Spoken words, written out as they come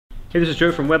Hey, this is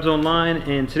Joe from Webb's Online,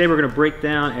 and today we're going to break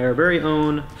down our very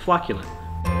own flocculant.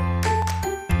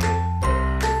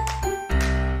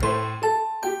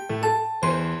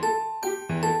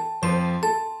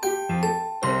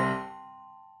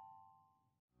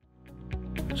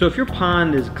 So if your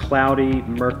pond is cloudy,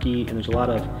 murky, and there's a lot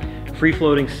of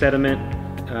free-floating sediment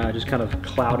just kind of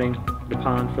clouding the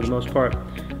pond for the most part,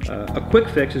 a quick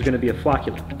fix is going to be a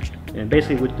flocculant. And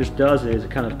basically what this does is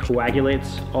it kind of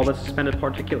coagulates all that suspended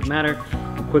particulate matter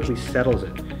and quickly settles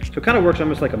it. So it kind of works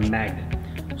almost like a magnet.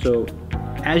 So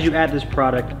as you add this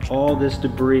product, all this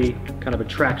debris kind of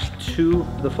attracts to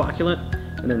the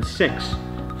flocculant and then sinks.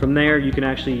 From there you can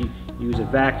actually use a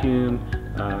vacuum,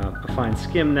 a fine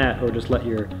skim net, or just let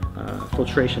your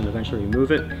filtration eventually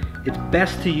remove it. It's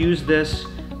best to use this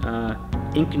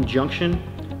in conjunction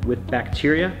with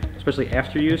bacteria, especially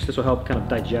after use. This will help kind of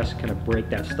digest, kind of break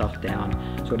that stuff down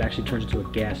so it actually turns into a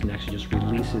gas and actually just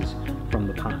releases from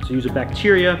the pond. So use a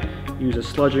bacteria, use a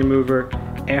sludge remover.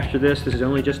 After this is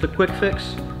only just a quick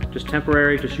fix, just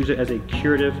temporary, just use it as a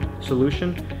curative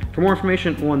solution. For more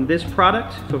information on this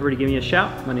product, feel free to give me a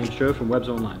shout. My name is Joe from Webb's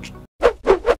Online.